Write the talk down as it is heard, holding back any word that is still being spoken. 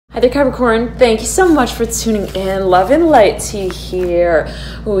Hi there, Capricorn. Thank you so much for tuning in. Love and light to you here.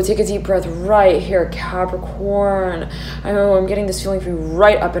 Ooh, take a deep breath right here, Capricorn. I know I'm getting this feeling for you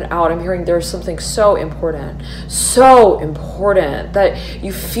right up and out. I'm hearing there's something so important that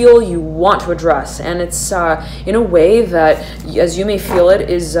you feel you want to address. And it's in a way that, as you may feel it,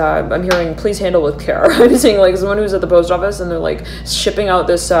 is, I'm hearing, please handle with care. I'm seeing like someone who's at the post office and they're like shipping out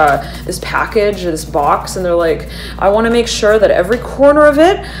this, this package, this box, and they're like, I want to make sure that every corner of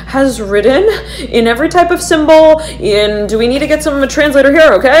it has written in every type of symbol do we need to get a translator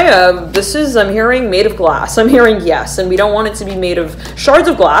here? Okay, this is, I'm hearing, made of glass. I'm hearing yes, and we don't want it to be made of shards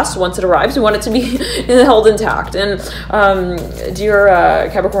of glass once it arrives. We want it to be held intact. And dear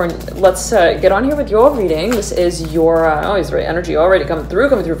Capricorn, let's get on here with your reading. This is your energy already coming through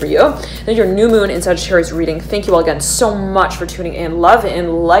for you. Then your new moon in Sagittarius reading. Thank you all again so much for tuning in. Love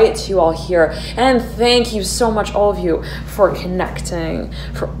and light to you all here, and thank you so much, all of you, for connecting,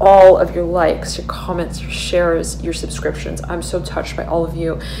 for all of your likes, your comments, your shares, your subscriptions. I'm so touched by all of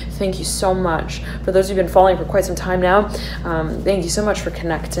you. Thank you so much. For those who've been following for quite some time now, thank you so much for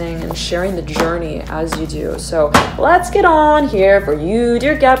connecting and sharing the journey as you do. So let's get on here for you,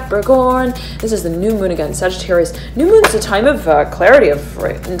 dear Capricorn. This is the new moon again, Sagittarius. New moon is a time of clarity, of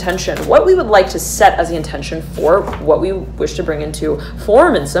intention, what we would like to set as the intention for what we wish to bring into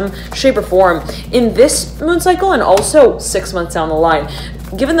form in some shape or form in this moon cycle, and also 6 months down the line.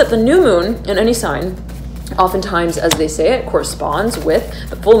 Given that the new moon in any sign, oftentimes, as they say, it corresponds with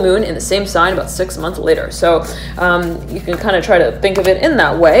the full moon in the same sign about 6 months later. So you can kind of try to think of it in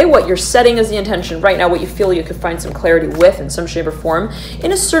that way, what you're setting as the intention right now, what you feel you could find some clarity with in some shape or form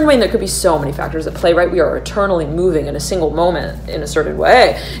in a certain way. And there could be so many factors at play, right? We are eternally moving in a single moment in a certain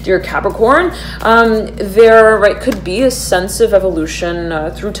way. Dear Capricorn, there could be a sense of evolution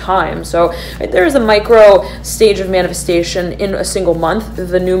through time. So there's a micro stage of manifestation in a single month,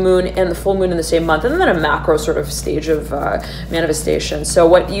 the new moon and the full moon in the same month, and then a macro sort of stage of manifestation. So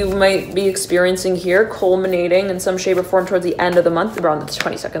what you might be experiencing here, culminating in some shape or form towards the end of the month, around the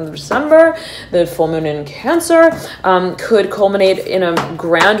 22nd of December, the full moon in Cancer, could culminate in a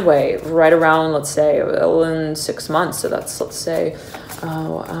grand way right around, let's say, in 6 months. So that's, let's say,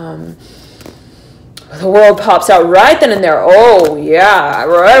 the world pops out right then and there. Oh, yeah.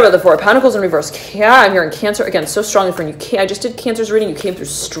 Right with the Four of Pentacles in reverse. Yeah, I'm hearing Cancer. Again, so strongly for you. I just did Cancer's reading. You came through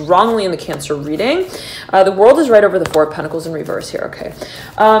strongly in the Cancer reading. The world is right over the Four of Pentacles in reverse here. Okay.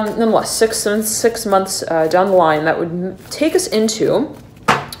 Nonetheless, 6 months down the line, that would take us into...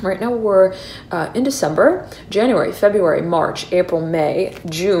 Right now we're in December, January, February, March, April, May,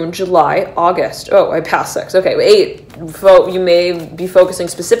 June, July, August. Oh, I passed 6. Okay, 8. You may be focusing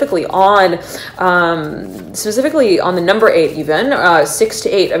specifically on the number 8 even. 6 to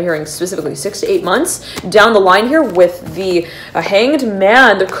 8, I'm hearing specifically 6 to 8 months. Down the line here with the Hanged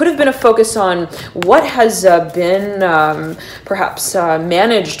Man, there could have been a focus on what has been perhaps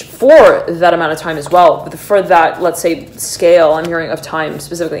managed for that amount of time as well. For that, let's say, scale, I'm hearing, of time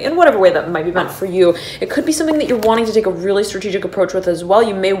specifically. In whatever way that might be meant for you. It could be something that you're wanting to take a really strategic approach with as well.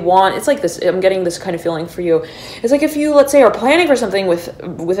 You may want, it's like this, I'm getting this kind of feeling for you. It's like if you, let's say, are planning for something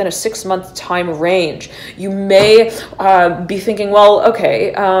within a 6 month time range, you may be thinking, well,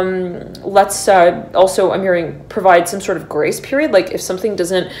 okay, let's also, I'm hearing, provide some sort of grace period. Like if something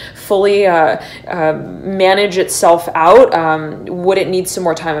doesn't fully manage itself out, would it need some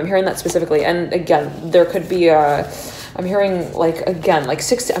more time? I'm hearing that specifically. And again, there could be I'm hearing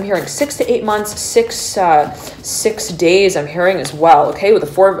I'm hearing 6 to 8 months, 6 days. I'm hearing as well. Okay, with the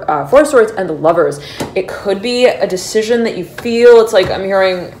Four of Swords and the Lovers, it could be a decision that you feel. It's like I'm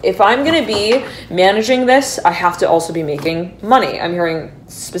hearing, if I'm going to be managing this, I have to also be making money. I'm hearing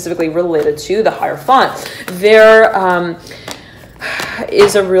specifically related to the Hierophant. There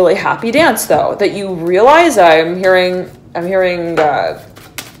is a really happy dance though that you realize. I'm hearing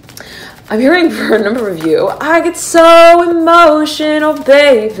for a number of you, I get so emotional,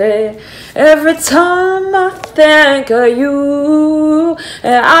 baby, every time I think of you.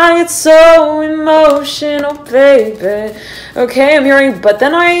 And I get so emotional, baby. Okay, I'm hearing, but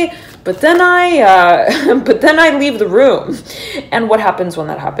then I leave the room. And what happens when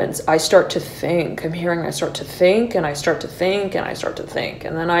that happens? I start to think. I'm hearing I start to think, and I start to think, and I start to think.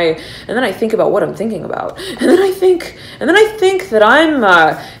 And then I think about what I'm thinking about. And then I think that I'm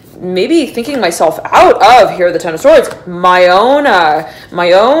maybe thinking myself out of here, the Ten of Swords, my own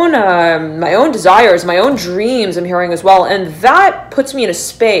desires, my own dreams. I'm hearing as well, and that puts me in a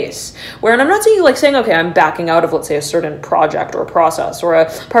space where, and I'm not saying saying, okay, I'm backing out of, let's say, a certain project or a process or a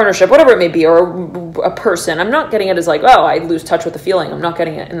partnership, whatever it may be, or a person. I'm not getting it as like, oh, I lose touch with the feeling. I'm not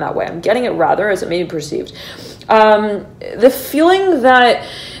getting it in that way. I'm getting it rather as it may be perceived. The feeling that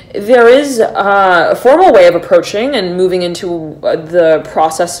there is a formal way of approaching and moving into the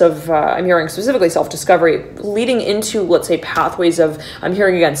process of, I'm hearing specifically self-discovery, leading into, let's say, pathways of, I'm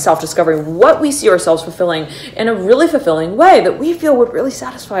hearing again, self-discovery, what we see ourselves fulfilling in a really fulfilling way that we feel would really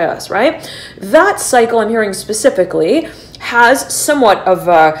satisfy us, right? That cycle, I'm hearing specifically, has somewhat of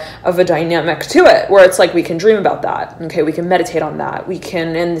a dynamic to it, where it's like we can dream about that, okay, we can meditate on that, we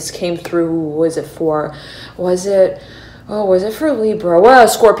can, and this came through, was it for Libra? Well,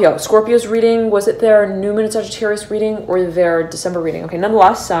 Scorpio. Scorpio's reading, was it their New Moon and Sagittarius reading or their December reading? Okay,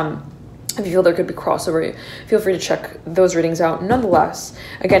 nonetheless, if you feel there could be crossover, feel free to check those readings out. Nonetheless,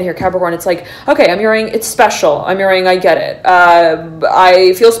 again here, Capricorn, it's like, okay, I'm hearing it's special. I'm hearing I get it.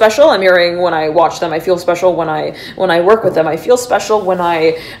 I feel special. I'm hearing when I watch them. I feel special when I work with them. I feel special when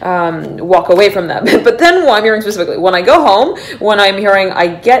I walk away from them. But then I'm hearing specifically when I go home, when I'm hearing I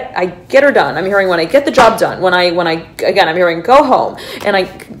get her done. I'm hearing when I get the job done. When I again, I'm hearing go home, and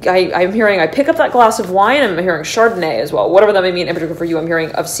I'm hearing I pick up that glass of wine. I'm hearing Chardonnay as well. Whatever that may mean in particular for you. I'm hearing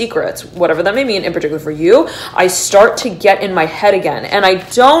of secrets. Whatever that may mean in particular for you, I start to get in my head again. And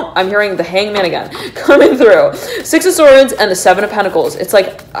I'm hearing the Hangman again coming through. Six of Swords and the Seven of Pentacles. It's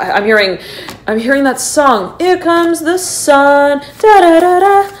like, I'm hearing that song. Here comes the sun, da da da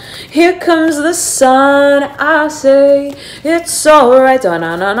da. Here comes the sun, I say, it's alright, da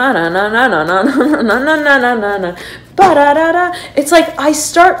na na na na na na na na na na na na na na. It's like I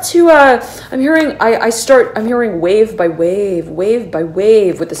start to I'm hearing wave by wave with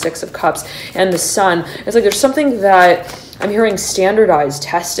the Six of Cups and the Sun. It's like there's something that I'm hearing standardized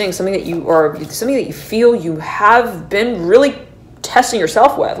testing, something that you feel you have been really testing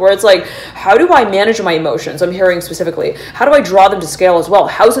yourself with, where it's like, how do I manage my emotions? I'm hearing specifically, how do I draw them to scale as well?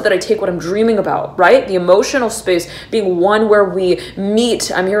 How is it that I take what I'm dreaming about, right? The emotional space being one where we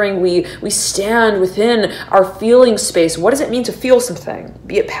meet. I'm hearing we stand within our feeling space. What does it mean to feel something?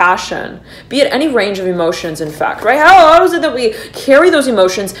 Be it passion, be it any range of emotions, in fact, right? How is it that we carry those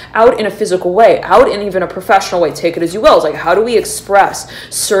emotions out in a physical way, out in even a professional way? Take it as you will. It's like, how do we express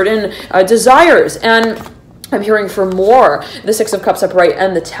certain desires? And I'm hearing for more, the Six of Cups upright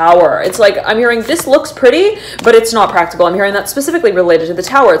and the Tower. It's like, I'm hearing this looks pretty, but it's not practical. I'm hearing that specifically related to the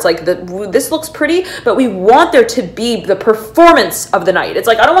Tower. It's like, this looks pretty, but we want there to be the performance of the night. It's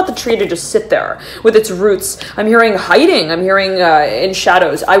like, I don't want the tree to just sit there with its roots. I'm hearing hiding. I'm hearing in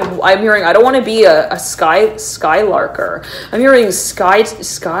shadows. I'm hearing, I don't want to be a sky larker. I'm hearing sky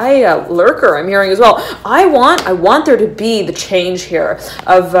lurker. I'm hearing as well. I want there to be the change here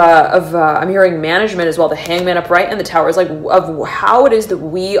of I'm hearing management as well, the Hangman upright and the Tower is like of how it is that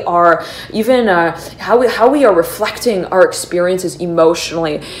we are even how we are reflecting our experiences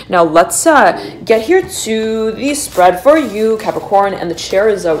emotionally. Now let's get here to the spread for you, Capricorn, and the chair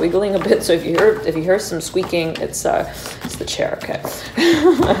is wiggling a bit. So if you hear some squeaking, it's the chair. Okay,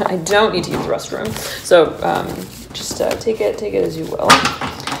 I don't need to use the restroom, so just take it as you will.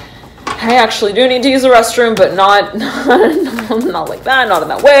 I actually do need to use the restroom, but not like that, not in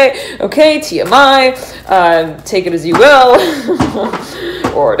that way. Okay, TMI, take it as you will,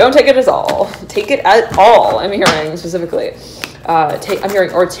 or don't take it at all. Take it at all, I'm hearing specifically.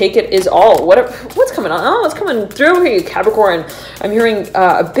 Take it is all. What's coming on? Oh, what's coming through here, Capricorn? I'm hearing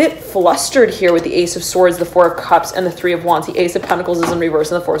a bit flustered here with the Ace of Swords, the Four of Cups, and the Three of Wands. The Ace of Pentacles is in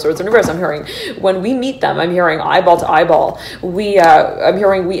reverse, and the Four of Swords in reverse. I'm hearing when we meet them, I'm hearing eyeball to eyeball. I'm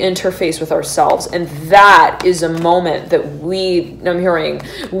hearing we interface with ourselves, and that is a moment that we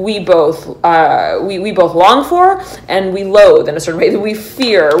both long for, and we loathe in a certain way. That we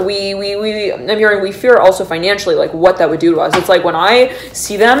fear. I'm hearing we fear also financially, like what that would do to us. It's like when I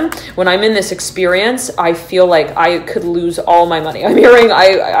see them, when I'm in this experience, I feel like I could lose all my money. I'm hearing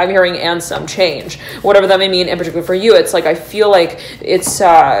and some change, whatever that may mean in particular for you. It's like I feel like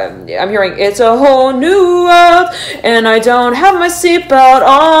I'm hearing it's a whole new world, and I don't have my seatbelt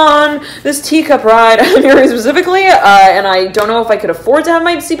on this teacup ride. I'm hearing specifically, and I don't know if I could afford to have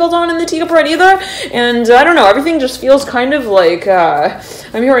my seatbelt on in the teacup ride either. And I don't know, everything just feels kind of like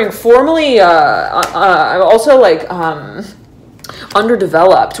I'm hearing formally. I'm also like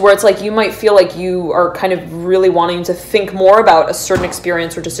underdeveloped, where it's like you might feel like you are kind of really wanting to think more about a certain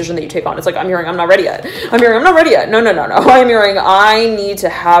experience or decision that you take on. It's like I'm hearing I'm not ready yet. I'm hearing I'm not ready yet. No. I'm hearing I need to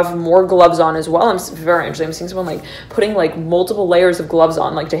have more gloves on as well. I'm very interesting. I'm seeing someone like putting like multiple layers of gloves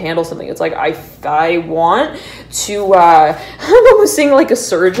on, like to handle something. It's like I want to I'm almost seeing like a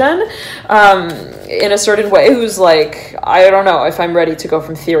surgeon in a certain way who's like, I don't know if I'm ready to go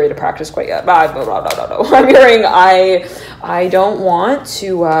from theory to practice quite yet. I'm hearing I don't want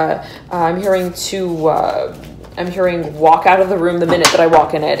to I'm hearing to I'm hearing walk out of the room the minute that I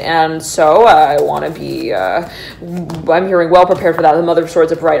walk in it, and so I want to be, I'm hearing well prepared for that. The Mother of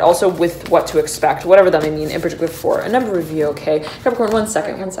Swords upright, also with what to expect, whatever that may mean, in particular for a number of you, okay? Capricorn, one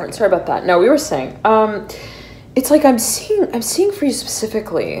second, sorry about that. No, we were saying, it's like I'm seeing for you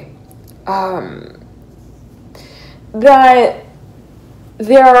specifically, that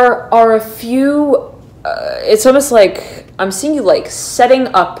there are a few, it's almost like I'm seeing you like setting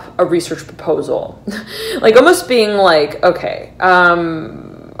up a research proposal, like almost being like, okay,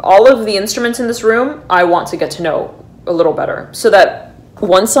 all of the instruments in this room, I want to get to know a little better so that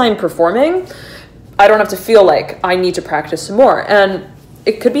once I'm performing, I don't have to feel like I need to practice some more. And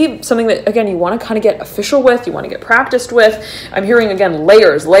it could be something that, again, you want to kind of get official with, you want to get practiced with. I'm hearing, again,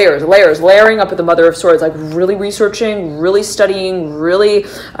 layering up at the Mother of Swords, like really researching, really studying, really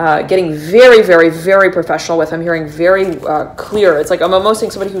getting very, very, very professional with. I'm hearing very clear. It's like I'm almost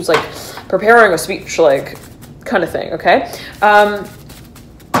seeing somebody who's like preparing a speech, like kind of thing, okay?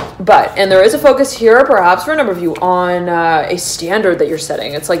 And there is a focus here, perhaps for a number of you, on a standard that you're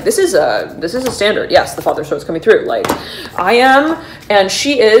setting. It's like, this is a standard. Yes, the Father of Swords coming through. Like, I am, and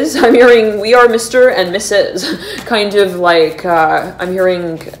she is. I'm hearing we are Mr. and Mrs. Kind of like, I'm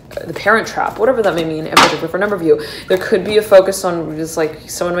hearing the Parent Trap, whatever that may mean, in particular for a number of you. There could be a focus on just like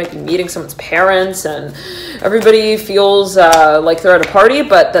someone might be meeting someone's parents, and everybody feels like they're at a party,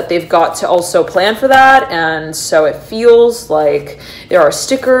 but that they've got to also plan for that. And so it feels like there are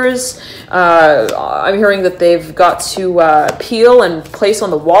stickers. I'm hearing that they've got to peel and place on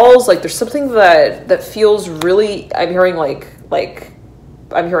the walls. Like there's something that feels really, I'm hearing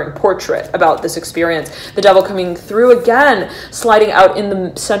I'm hearing portrait about this experience. The Devil coming through again, sliding out in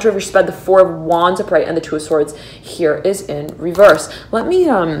the center of your spread, the Four of Wands upright, and the Two of Swords here is in reverse. Let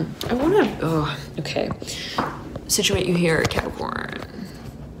me, okay. Situate you here, Capricorn.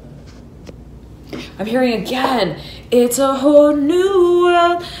 I'm hearing again, it's a whole new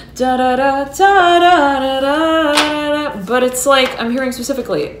world, da da da da da da da. But it's like, I'm hearing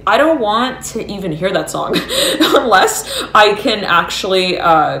specifically, I don't want to even hear that song unless I can actually,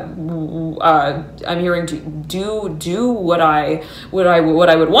 I'm hearing to do what I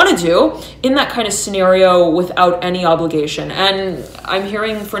would want to do in that kind of scenario without any obligation. And I'm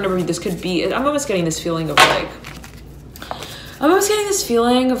hearing for a number of you, this could be, I'm almost getting this feeling of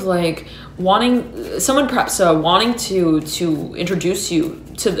like, wanting someone perhaps wanting to introduce you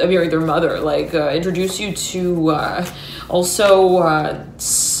to their mother, like introduce you to also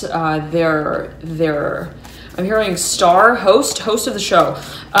their I'm hearing star host of the show.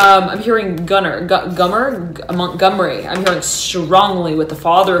 I'm hearing Montgomery. I'm hearing strongly with the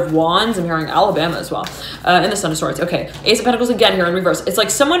Father of Wands. I'm hearing Alabama as well. And the Son of Swords. Okay. Ace of Pentacles again here in reverse. It's like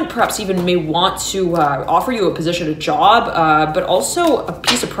someone perhaps even may want to offer you a position, a job, but also a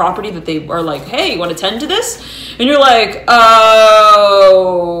piece of property that they are like, hey, you want to tend to this? And you're like,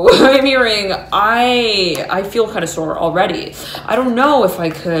 oh, I'm hearing, I feel kind of sore already. I don't know if I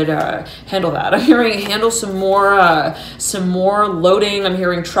could handle that. I'm hearing handle some more loading. I'm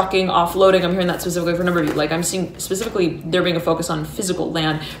hearing trucking, offloading. I'm hearing that specifically for a number of you. Like I'm seeing specifically there being a focus on physical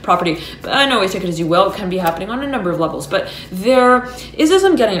land property, but I know always take it as you will. It can be happening on a number of levels, but there is, as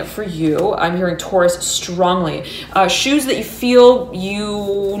I'm getting it for you, I'm hearing Taurus strongly. Shoes that you feel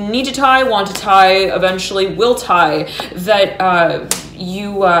you need to tie, want to tie, eventually will tie, that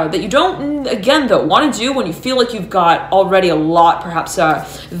you don't, again though, want to do when you feel like you've got already a lot perhaps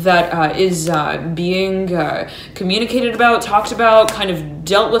that is being communicated about, talked about, kind of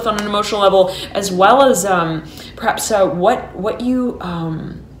dealt with on an emotional level, as well as perhaps what you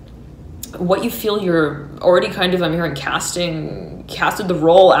feel you're already kind of, I'm hearing casted the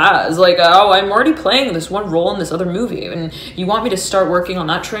role as, like, oh, I'm already playing this one role in this other movie, and you want me to start working on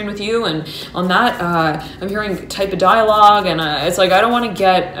that train with you, and on that, I'm hearing type of dialogue, and it's like, I don't want to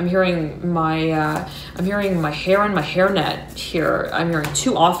get, I'm hearing my hair in my hairnet here. I'm hearing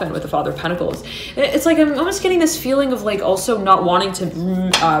too often with the Father of Pentacles. It's like, I'm almost getting this feeling of like also not wanting to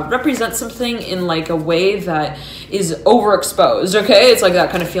represent something in like a way that is overexposed, okay? It's like that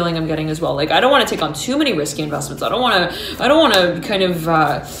kind of feeling I'm getting as well. Like, I don't want to take on too many risky investments. I don't want to kind of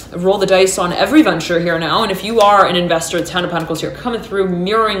roll the dice on every venture here now. And if you are an investor, the Ten of Pentacles here coming through,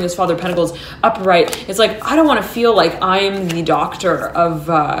 mirroring this Father of Pentacles upright, it's like, I don't want to feel like I'm the doctor of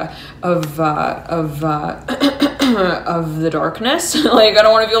the darkness. Like, I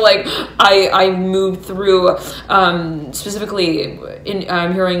don't want to feel like I moved through specifically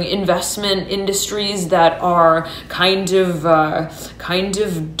I'm hearing investment industries that are kind of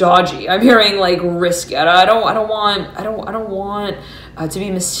dodgy. I'm hearing like risky. I don't want to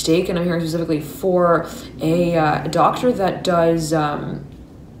be mistaken. I'm hearing specifically for a doctor that does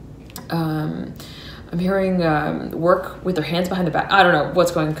I'm hearing work with their hands behind the back. I don't know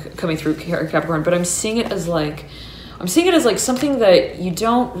what's coming through Capricorn, but I'm seeing it as like something that you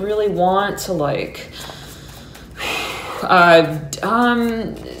don't really want to like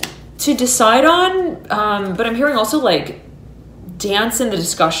to decide on, but I'm hearing also like dance in the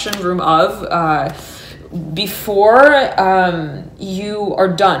discussion room of before you are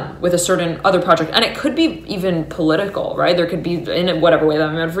done with a certain other project. And it could be even political, right? There could be, in whatever way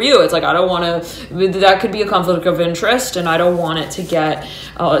that meant for you, it's like, I don't want to, that could be a conflict of interest, and I don't want it to get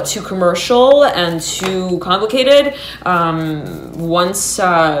too commercial and too complicated. Once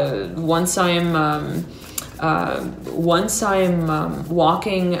I'm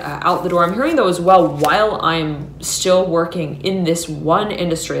walking out the door, I'm hearing though as well, while I'm still working in this one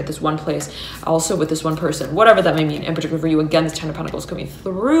industry, at this one place, also with this one person, whatever that may mean, in particular for you, again, this Ten of Pentacles coming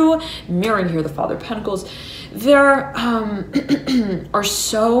through, mirroring here the Father of Pentacles. There are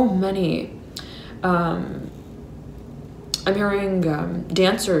so many, I'm hearing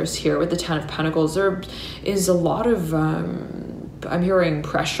dancers here with the Ten of Pentacles. There is a lot of, I'm hearing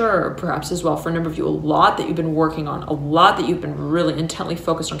pressure perhaps as well for a number of you, a lot that you've been working on, a lot that you've been really intently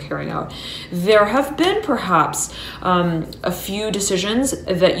focused on carrying out. There have been perhaps a few decisions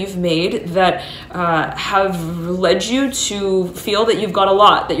that you've made that have led you to feel that you've got a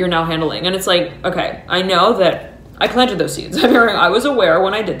lot that you're now handling. And it's like, okay, I know that I planted those seeds. I'm hearing I was aware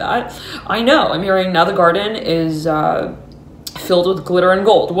when I did that. I know, I'm hearing now the garden is filled with glitter and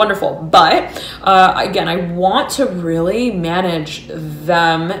gold. Wonderful. But again, I want to really manage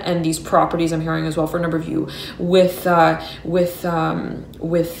them and these properties, I'm hearing as well for a number of you, with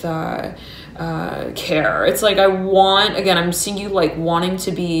care. It's like, I want, again, I'm seeing you like wanting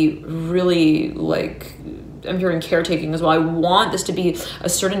to be really like, I'm hearing caretaking as well. I want this to be a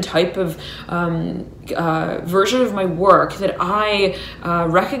certain type of version of my work that I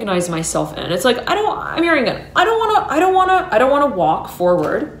recognize myself in. It's like, I'm hearing it. I don't want to walk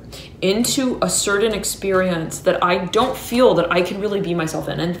forward into a certain experience that I don't feel that I can really be myself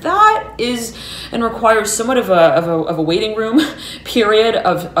in. And that is and requires somewhat of a waiting room period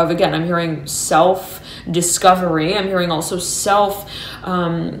of again, I'm hearing self-discovery. I'm hearing also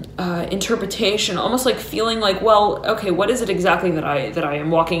interpretation, almost like feeling like, well, okay, what is it exactly that I am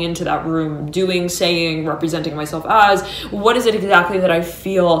walking into that room doing, saying, representing myself as? What is it exactly that I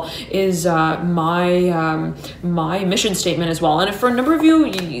feel is my mission statement as well? And if for a number of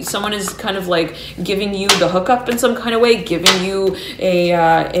you, someone is kind of like giving you the hookup in some kind of way, giving you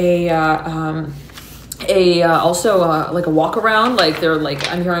like a walk around, like they're like,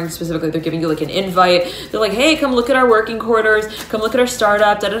 I'm hearing specifically they're giving you like an invite. They're like, hey, come look at our working quarters, come look at our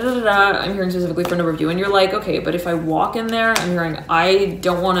startup, da da da da da. I'm hearing specifically for a number of you, and you're like, okay, but if I walk in there, I'm hearing I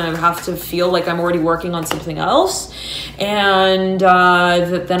don't want to have to feel like I'm already working on something else, and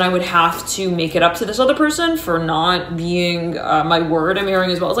that then I would have to make it up to this other person for not being my word. I'm hearing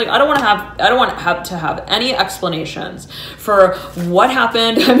as well. It's like, I don't want to have any explanations for what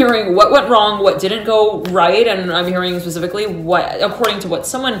happened. I'm hearing what went wrong, what didn't go right, and I'm hearing specifically what, according to what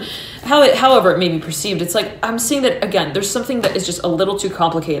someone, however it may be perceived. It's like, I'm seeing that again, there's something that is just a little too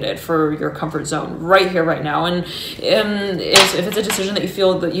complicated for your comfort zone right here, right now. And if it's a decision that you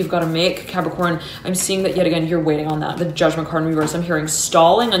feel that you've got to make, Capricorn, I'm seeing that yet again, you're waiting on that. The Judgment card in reverse, I'm hearing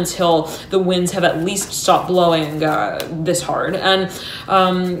stalling until the winds have at least stopped blowing this hard. And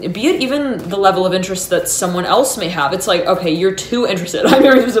be it even the level of interest that someone else may have, it's like, okay, you're too interested. I'm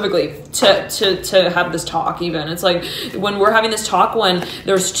hearing specifically to have this talk. Even it's like when we're having this talk, when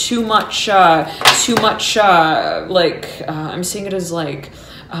there's too much like I'm seeing it as like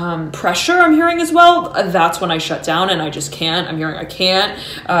pressure, I'm hearing as well, that's when I shut down and I just can't. I'm hearing I can't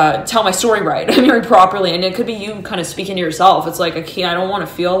tell my story right. I'm hearing properly, and it could be you kind of speaking to yourself. It's like, I don't want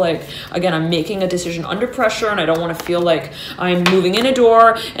to feel like, again, I'm making a decision under pressure, and I don't want to feel like I'm moving in a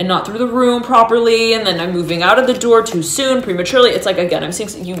door and not through the room properly, and then I'm moving out of the door too soon, prematurely. It's like, again, I'm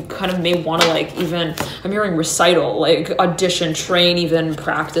seeing you kind of may want to like, even, I'm hearing recital, like audition, train, even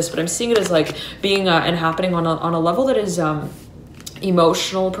practice, but I'm seeing it as like being and happening on a level that is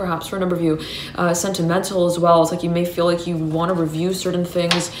emotional, perhaps for a number of you, sentimental as well. It's like you may feel like you want to review certain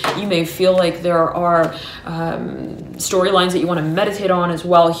things. You may feel like there are storylines that you want to meditate on as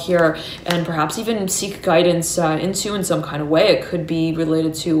well here, and perhaps even seek guidance into in some kind of way. It could be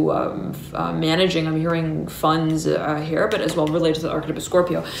related to managing, I'm hearing funds here, but as well related to the archetype of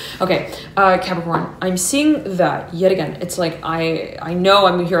Scorpio. Okay, Capricorn, I'm seeing that yet again. It's like, I know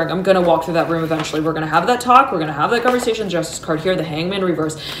I'm hearing I'm going to walk through that room eventually. We're going to have that talk. We're going to have that conversation. Justice card here, the Hangman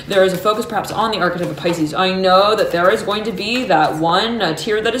reverse. There is a focus perhaps on the archetype of Pisces. I know that there is going to be that one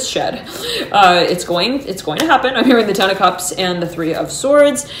tear that is shed. It's going to happen. I'm hearing the Ten of Cups and the Three of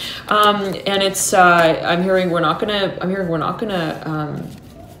Swords. And it's, I'm hearing we're not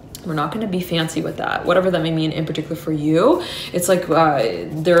gonna be fancy with that, whatever that may mean in particular for you. It's like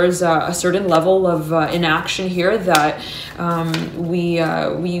there's a certain level of inaction here that we've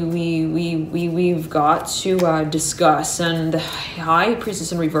got to discuss. And the High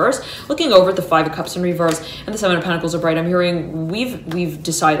Priestess in reverse, looking over at the Five of Cups in reverse and the Seven of Pentacles upright, I'm hearing we've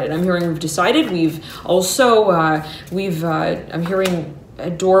decided. I'm hearing we've decided. We've also I'm hearing a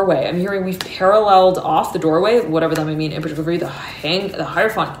doorway. I'm hearing we've paralleled off the doorway, whatever that may mean in particular for you. The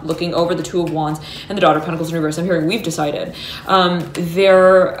Hierophant looking over the Two of Wands and the Daughter of Pentacles in reverse. I'm hearing we've decided.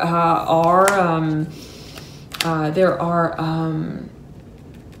 There are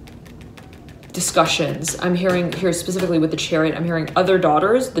discussions. I'm hearing here specifically with the Chariot. I'm hearing other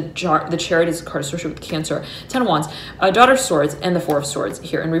daughters. The Chariot is a card associated with Cancer. Ten of Wands, Daughter of Swords, and the Four of Swords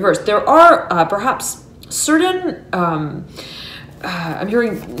here in reverse. There are perhaps certain I'm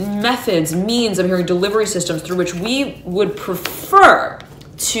hearing methods, means, I'm hearing delivery systems through which we would prefer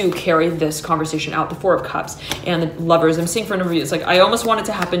to carry this conversation out. The Four of Cups and the Lovers. I'm seeing for an interview, it's like I almost want it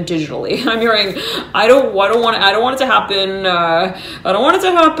to happen digitally. I'm hearing I don't want it to happen. I don't want it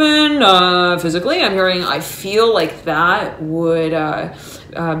to happen physically. I'm hearing I feel like that would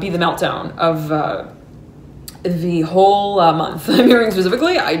be the meltdown of the whole month. I'm hearing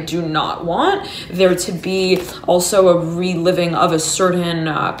specifically, I do not want there to be also a reliving of a certain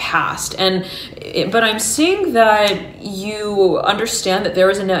past. But I'm seeing that you understand that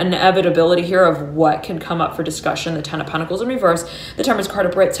there is an inevitability here of what can come up for discussion. The Ten of Pentacles in reverse, the Temperance card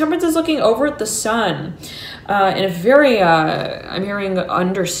upright. Temperance is looking over at the Sun in a very, I'm hearing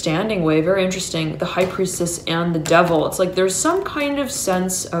understanding way, very interesting. The High Priestess and the Devil. It's like there's some kind of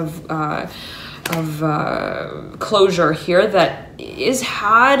sense of closure here that is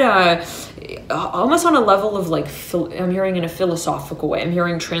had almost on a level of like, I'm hearing in a philosophical way, I'm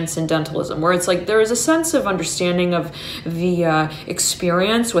hearing transcendentalism, where it's like there is a sense of understanding of the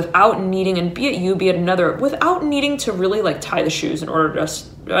experience without needing, and be it you, be it another, without needing to really like tie the shoes in order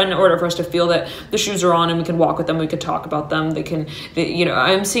for us to feel that the shoes are on and we can walk with them, we could talk about them,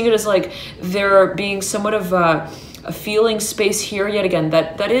 I'm seeing it as like there being somewhat of a feeling space here yet again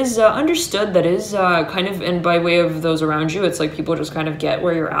that is understood, that is kind of, and by way of those around you, it's like people just kind of get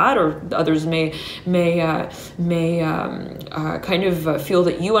where you're at, or others may kind of feel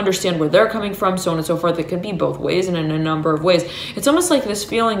that you understand where they're coming from, so on and so forth. It can be both ways and in a number of ways. It's almost like this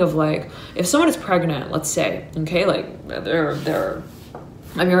feeling of like, if someone is pregnant, let's say, okay, like they're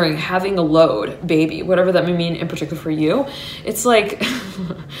I'm hearing having a load, baby, whatever that may mean in particular for you. It's like you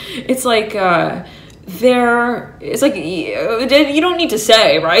don't need to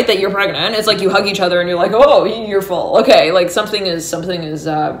say, right, that you're pregnant. It's like you hug each other and you're like, oh, you're full. Okay, like something is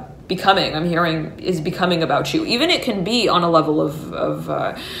becoming, I'm hearing, is becoming about you. Even it can be on a level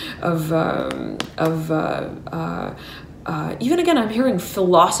even again, I'm hearing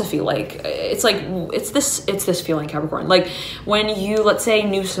philosophy, like it's this feeling, Capricorn, like when you, let's say,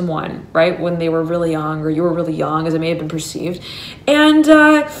 knew someone, right, when they were really young, or you were really young as it may have been perceived, and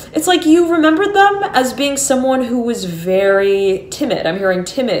it's like you remembered them as being someone who was very timid. I'm hearing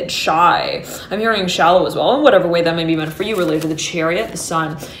timid, shy, I'm hearing shallow as well, in whatever way that may be meant for you, related to the Chariot, the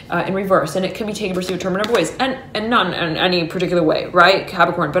Sun in reverse, and it can be taken, perceived, termed in other ways, and not in any particular way, right,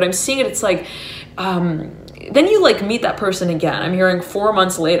 Capricorn, but I'm seeing it, it's like then you like meet that person again. I'm hearing 4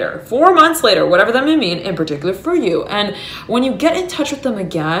 months later, whatever that may mean in particular for you. And when you get in touch with them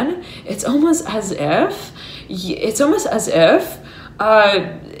again, it's almost as if it's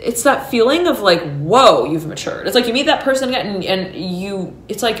that feeling of like, whoa, you've matured. It's like you meet that person again and you,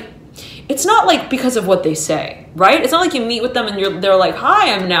 it's like, it's not like because of what they say, right? It's not like you meet with them and they're like,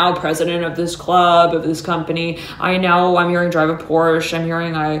 hi, I'm now president of this club, of this company. I'm hearing drive a Porsche.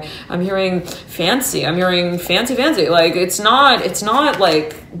 I'm hearing fancy. I'm hearing fancy. Like it's not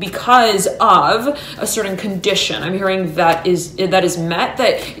like because of a certain condition. I'm hearing that is met,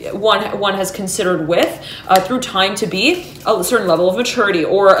 that one has considered with through time to be a certain level of maturity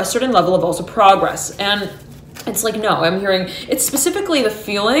or a certain level of also progress. And it's like, no, I'm hearing it's specifically the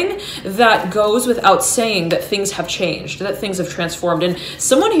feeling that goes without saying that things have changed, that things have transformed. And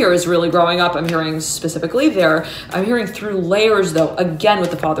someone here is really growing up. I'm hearing specifically there. I'm hearing through layers, though, again,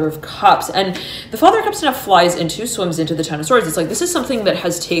 with the Father of Cups. And the Father of Cups now swims into the Ten of Swords. It's like, this is something that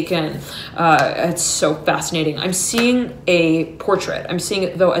has taken, it's so fascinating. I'm seeing a portrait. I'm seeing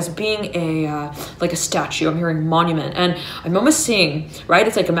it, though, as being like a statue. I'm hearing monument. And I'm almost seeing, right?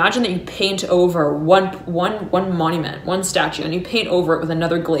 It's like, imagine that you paint over one one monument, one statue, and you paint over it with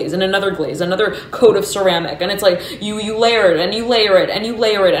another glaze and another glaze, another coat of ceramic, and it's like you layer it and you layer it and you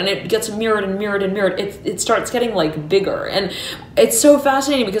layer it, and it gets mirrored and mirrored and mirrored. It starts getting like bigger, and it's so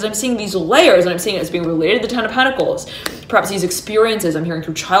fascinating because I'm seeing these layers, and I'm seeing it as being related to the Ten of Pentacles. Perhaps these experiences I'm hearing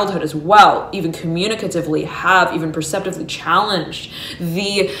through childhood as well, even communicatively, have even perceptively challenged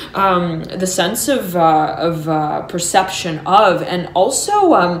the sense of perception of, and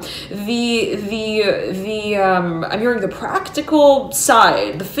also I'm hearing the practical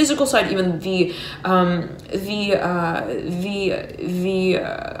side, the physical side, even I'm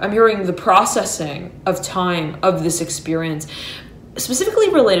hearing the processing of time of this experience, specifically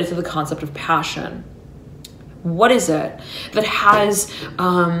related to the concept of passion. What is it that has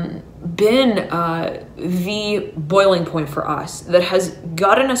been the boiling point for us, that has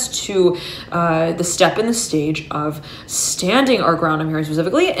gotten us to the step in the stage of standing our ground? I'm hearing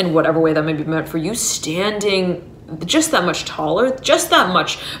specifically, in whatever way that may be meant for you, standing just that much taller, just that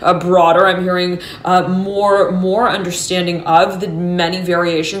much broader. I'm hearing more understanding of the many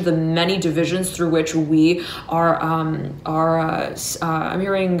variations, the many divisions through which we are I'm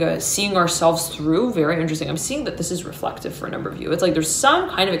hearing seeing ourselves through. Very interesting. I'm seeing that this is reflective for a number of you. It's like there's some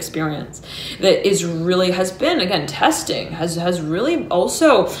kind of experience that is really, has been, again, testing, has really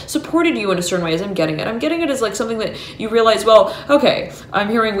also supported you in a certain way. As I'm getting it as like something that you realize, well, okay, I'm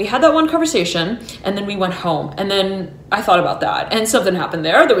hearing we had that one conversation, and then we went home, and then I thought about that, and something happened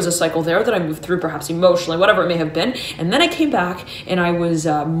there. There was a cycle there that I moved through, perhaps emotionally, whatever it may have been. And then I came back, and I was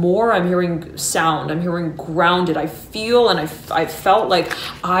I'm hearing sound, I'm hearing grounded. I feel, and I felt like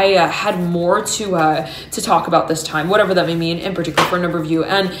I had more to talk about this time, whatever that may mean, in particular for a number of you.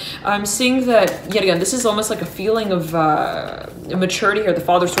 And I'm seeing that, yet again, this is almost like a feeling of maturity here. The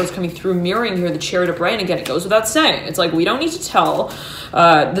Father of Swords coming through, mirroring here the Chariot upright. And again, it goes without saying, it's like we don't need to tell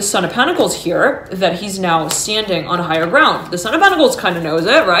the Son of Pentacles here that he's now standing on a higher ground. The Son of Pentacles kind of knows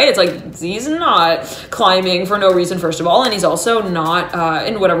it, right? It's like he's not climbing for no reason, first of all, and he's also not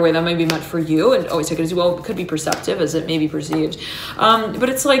in whatever way that may be meant for you. And always take it as well. It could be perceptive as it may be perceived, but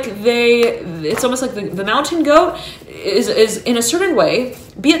it's like it's almost like the mountain goat is in a certain way,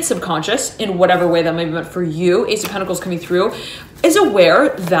 be it subconscious in whatever way that may be meant for you. Ace of Pentacles coming through, is aware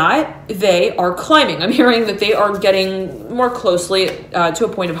that they are climbing. I'm hearing that they are getting more closely to a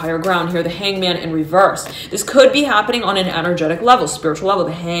point of higher ground here. The Hangman in reverse. This could be happening on an energetic level, spiritual level.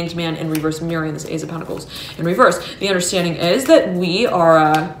 The Hanged Man in reverse, mirroring this Ace of Pentacles in reverse. The understanding is that we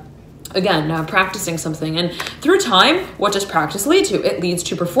are again, practicing something. And through time, what does practice lead to? It leads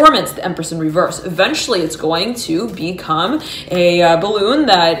to performance, the Empress in reverse. Eventually, it's going to become a balloon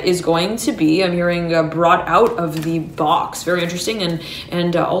that is going to be, I'm hearing, brought out of the box. Very interesting.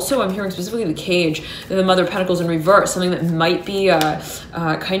 And also, I'm hearing specifically the cage, the Mother of Pentacles in reverse, something that might be also...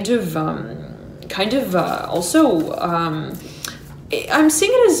 I'm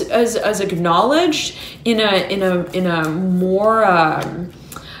seeing it as acknowledged in a more...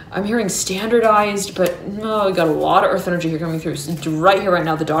 I'm hearing standardized, but no, we got a lot of earth energy here coming through. So right here, right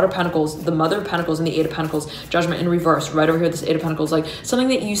now, the Daughter of Pentacles, the Mother of Pentacles, and the Eight of Pentacles, Judgment in reverse. Right over here, this Eight of Pentacles, like something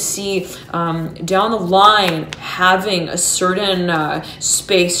that you see down the line having a certain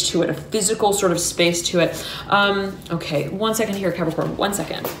space to it, a physical sort of space to it. Okay, 1 second here, Capricorn, 1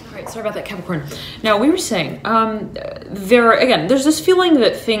 second. All right, sorry about that, Capricorn. Now, we were saying, there's this feeling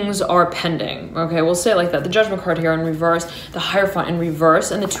that things are pending. Okay, we'll say it like that. The Judgment card here in reverse, the Hierophant in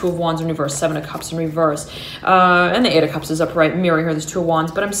reverse, and the Two of Wands in reverse, Seven of Cups in reverse, and the Eight of Cups is upright, mirroring here, there's Two of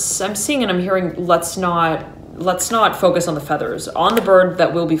Wands. But I'm seeing and I'm hearing, let's not focus on the feathers, on the bird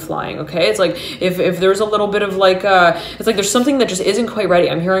that will be flying, okay? It's like, if there's a little bit of like, it's like there's something that just isn't quite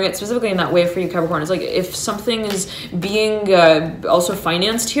ready. I'm hearing it specifically in that way for you, Capricorn. It's like if something is being also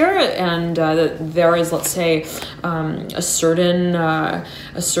financed here, and there is, let's say, a certain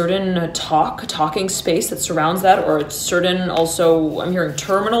talking space that surrounds that, or a certain, also, I'm hearing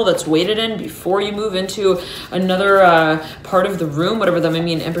terminal that's waited in before you move into another part of the room, whatever that may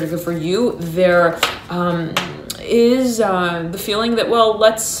mean in particular for you, there is the feeling that, well,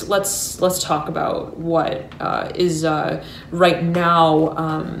 let's talk about what is right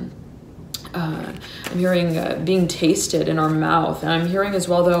now. I'm hearing being tasted in our mouth, and I'm hearing as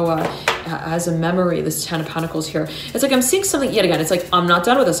well, though, as a memory, this Ten of Pentacles here. It's like I'm seeing something yet again. It's like I'm not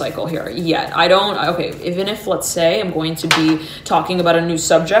done with the cycle here yet. Even if, let's say, I'm going to be talking about a new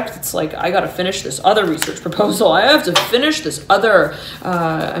subject, it's like I got to finish this other research proposal. I have to finish this other,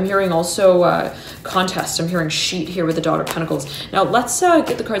 I'm hearing also contest. I'm hearing sheet here with the Daughter of Pentacles. Now, let's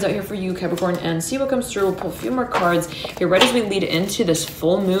get the cards out here for you, Capricorn, and see what comes through. We'll pull a few more cards here right as we lead into this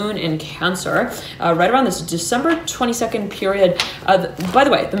full moon in Cancer Cancer, right around this December 22nd period. By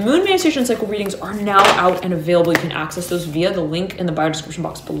the way, the Moon Manifestation Cycle readings are now out and available. You can access those via the link in the bio description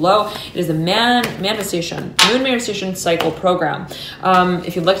box below. It is the Moon Manifestation Cycle program.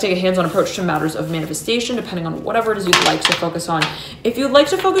 If you'd like to take a hands-on approach to matters of manifestation, depending on whatever it is you'd like to focus on. If you'd like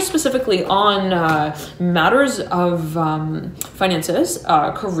to focus specifically on matters of finances,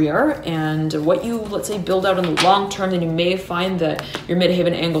 career, and what you, let's say, build out in the long term, then you may find that your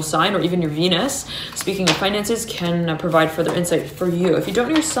midheaven angle sign or even your Venus, speaking of finances, can provide further insight for you. If you don't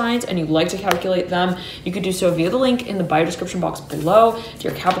know your signs and you'd like to calculate them, you could do so via the link in the bio description box below.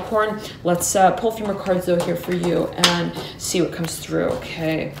 Dear Capricorn, let's pull a few more cards though here for you and see what comes through.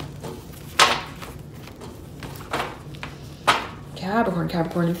 Okay.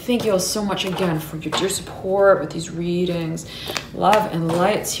 Capricorn, and thank you all so much again for your dear support with these readings. Love and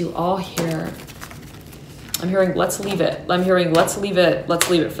light to you all here. I'm hearing let's leave it. I'm hearing let's leave it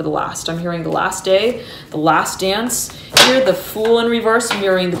for the last. I'm hearing the last day, the last dance. Here, the Fool in reverse,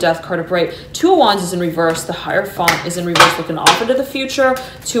 mirroring the Death card upright. Two of Wands is in reverse. The Hierophant is in reverse, looking off into the future.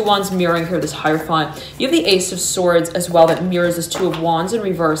 Two of Wands mirroring here this Hierophant. You have the Ace of Swords as well that mirrors this Two of Wands in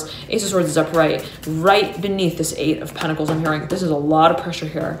reverse. Ace of Swords is upright. Right beneath this Eight of Pentacles, I'm hearing this is a lot of pressure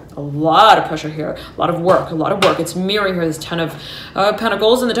here. A lot of pressure here. A lot of work. It's mirroring here this Ten of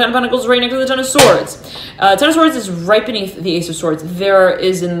Pentacles, and the Ten of Pentacles right next to the Ten of Swords. Ten of Swords is right beneath the Ace of Swords. There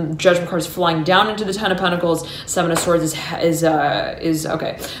is in Judgment cards flying down into the Ten of Pentacles. Seven of Swords is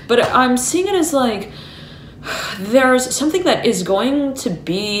okay, but I'm seeing it as like there's something that is going to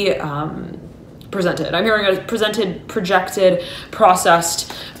be presented. I'm hearing it presented, projected,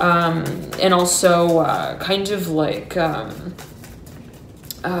 processed, and also kind of like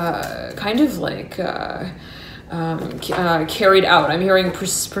carried out. I'm hearing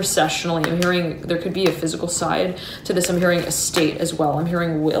processionally. I'm hearing there could be a physical side to this. I'm hearing a state as well. I'm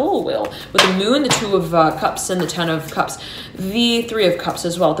hearing will with the Moon, the Two of Cups, and the Ten of Cups, the Three of Cups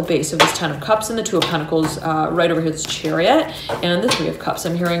as well at the base of this Ten of Cups, and the Two of Pentacles right over here, this Chariot, and the Three of Cups.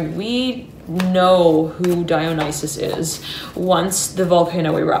 I'm hearing we know who Dionysus is once the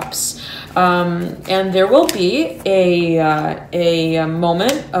volcano erupts. And there will be a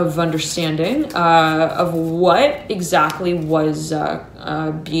moment of understanding of what exactly was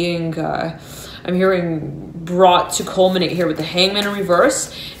being, I'm hearing brought to culminate here with the Hangman in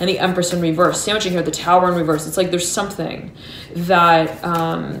reverse and the Empress in reverse, sandwiching here the Tower in reverse. It's like there's something that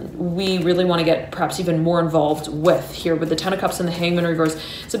we really want to get perhaps even more involved with here with the Ten of Cups and the Hangman in reverse.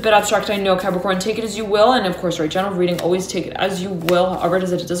 It's a bit abstract, I know, Capricorn. Take it as you will, and of course, right, general reading, always take it as you will, however it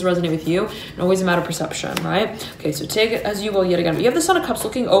is that it does resonate with you, and always a matter of perception, right? Okay, so take it as you will yet again. But you have the Son of Cups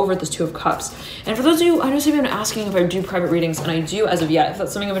looking over at this Two of Cups. And for those of you, I know some of you have been asking if I do private readings, and I do as of yet. If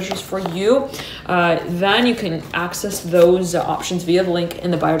that's something of interest for you, then you can access those options via the link in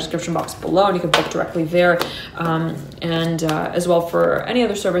the bio description box below, and you can book directly there. As well for any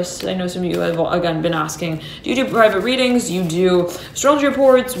other service, I know some of you have again been asking, do you do private readings? You do astrology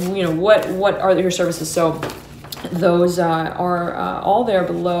reports? You know, what are your services? So those are all there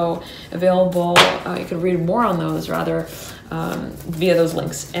below, available. You can read more on those rather via those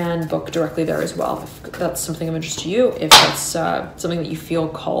links and book directly there as well, if that's something of interest to you, if that's something that you feel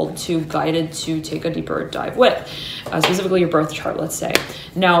called to, guided to take a deeper dive with, specifically your birth chart, let's say.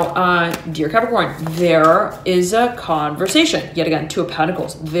 Now, dear Capricorn, there is a conversation, yet again, Two of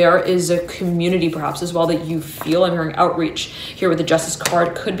Pentacles. There is a community perhaps as well that you feel. I'm hearing outreach here with the Justice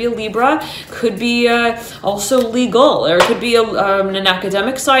card. Could be a Libra, could be also legal, or it could be an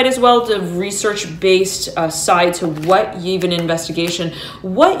academic side as well, the research-based side to what you an investigation,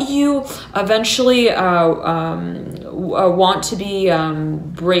 what you eventually want to be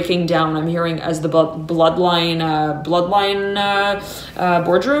breaking down. I'm hearing as the bloodline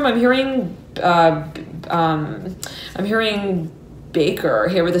boardroom. I'm hearing Baker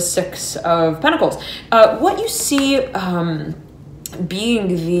here with the Six of Pentacles. What you see being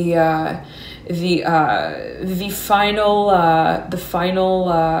the final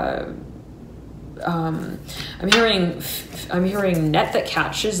I'm hearing net that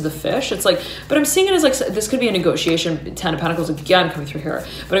catches the fish. It's like, but I'm seeing it as like, this could be a negotiation, Ten of Pentacles again coming through here,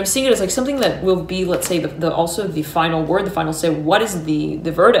 but I'm seeing it as like something that will be, let's say, also the final word, the final say, what is the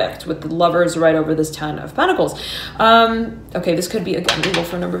verdict with the Lovers right over this Ten of Pentacles. Okay, this could be, again, legal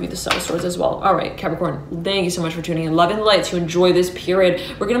for a number of you, the Seven of Swords as well. All right, Capricorn, thank you so much for tuning in. Love and light to enjoy this period.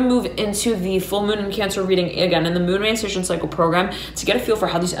 We're going to move into the full moon in Cancer reading again in the Moon Manifestation Cycle program to get a feel for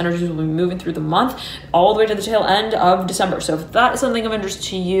how these energies will be moving through the month. month all the way to the tail end of December. So if that is something of interest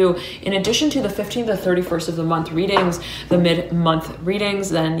to you, in addition to the 15th to 31st of the month readings, the mid-month readings,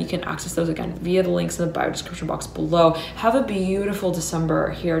 then you can access those again via the links in the bio description box below. Have a beautiful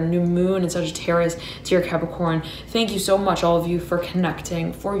December here. New moon in Sagittarius, dear Capricorn. Thank you so much, all of you, for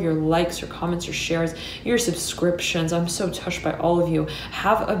connecting, for your likes, your comments, your shares, your subscriptions. I'm so touched by all of you.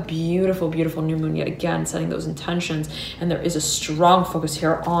 Have a beautiful, beautiful new moon yet again, setting those intentions. And there is a strong focus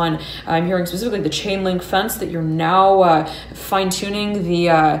here on, I'm hearing specifically the chain link fence that you're now fine-tuning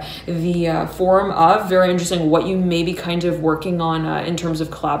the form of. Very interesting what you may be kind of working on in terms of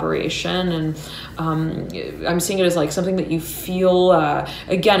collaboration. And I'm seeing it as like something that you feel,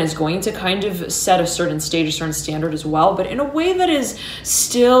 again, is going to kind of set a certain stage, a certain standard as well, but in a way that is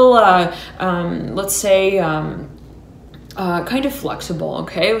still, let's say, kind of flexible,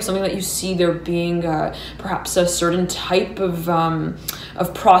 okay? Something that you see there being perhaps a certain type of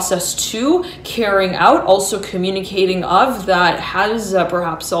process to carrying out, also communicating of, that has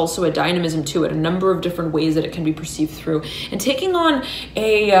perhaps also a dynamism to it, a number of different ways that it can be perceived through, and taking on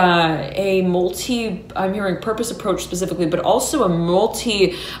a I'm hearing purpose approach specifically, but also a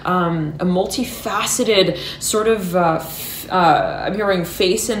multifaceted sort of I'm hearing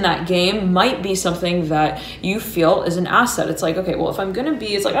face in that game might be something that you feel is an asset. It's like, okay, well, if I'm gonna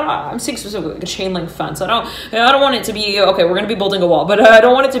be, it's like, I'm seeing specifically like a chain link fence. I don't want it to be, okay, we're gonna be building a wall, but I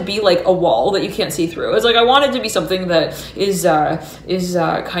don't want it to be like a wall that you can't see through. It's like, I want it to be something that is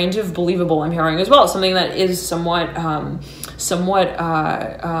kind of believable. I'm hearing as well, something that is somewhat I'm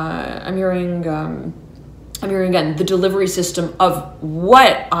hearing again the delivery system of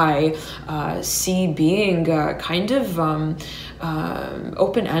what I see being kind of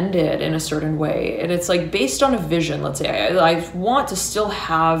open-ended in a certain way. And it's like based on a vision, let's say. I want to still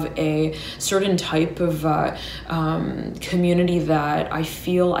have a certain type of community that I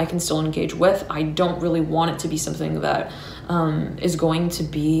feel I can still engage with. I don't really want it to be something that is going to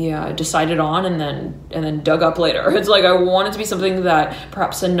be decided on and then dug up later. It's like I want it to be something that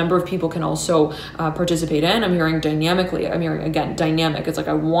perhaps a number of people can also participate in. I'm hearing dynamically. I'm hearing again dynamic. It's like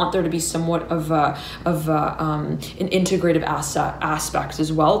I want there to be somewhat of an integrative aspect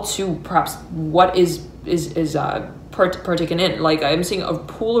as well to perhaps what is partaken in. Like I'm seeing a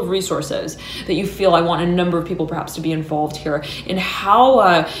pool of resources that you feel I want a number of people perhaps to be involved here in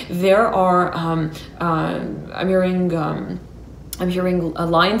how there are I'm hearing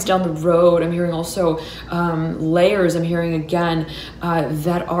lines down the road. I'm hearing also layers. I'm hearing again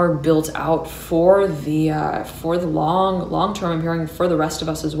that are built out for the long term. I'm hearing for the rest of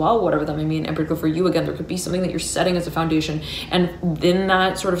us as well, whatever that may mean. And particularly for you, again, there could be something that you're setting as a foundation, and in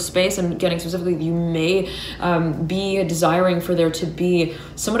that sort of space, I'm getting specifically, you may be desiring for there to be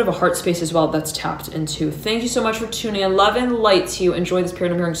somewhat of a heart space as well that's tapped into. Thank you so much for tuning in. Love and light to you. Enjoy this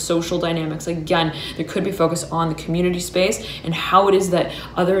period. I'm hearing social dynamics. Again, there could be focus on the community space and how it is that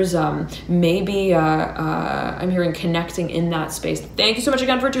others may be, I'm hearing connecting in that space. Thank you so much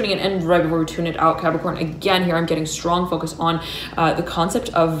again for tuning in. And right before we tune it out, Capricorn, again here I'm getting strong focus on the concept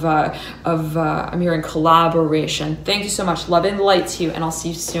of I'm hearing collaboration. Thank you so much. Love and light to you, and I'll see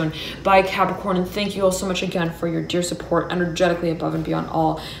you soon. Bye, Capricorn, and thank you all so much again for your dear support, energetically above and beyond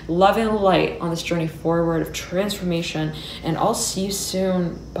all. Love and light on this journey forward of transformation, and I'll see you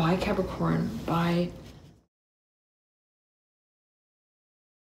soon. Bye, Capricorn. Bye.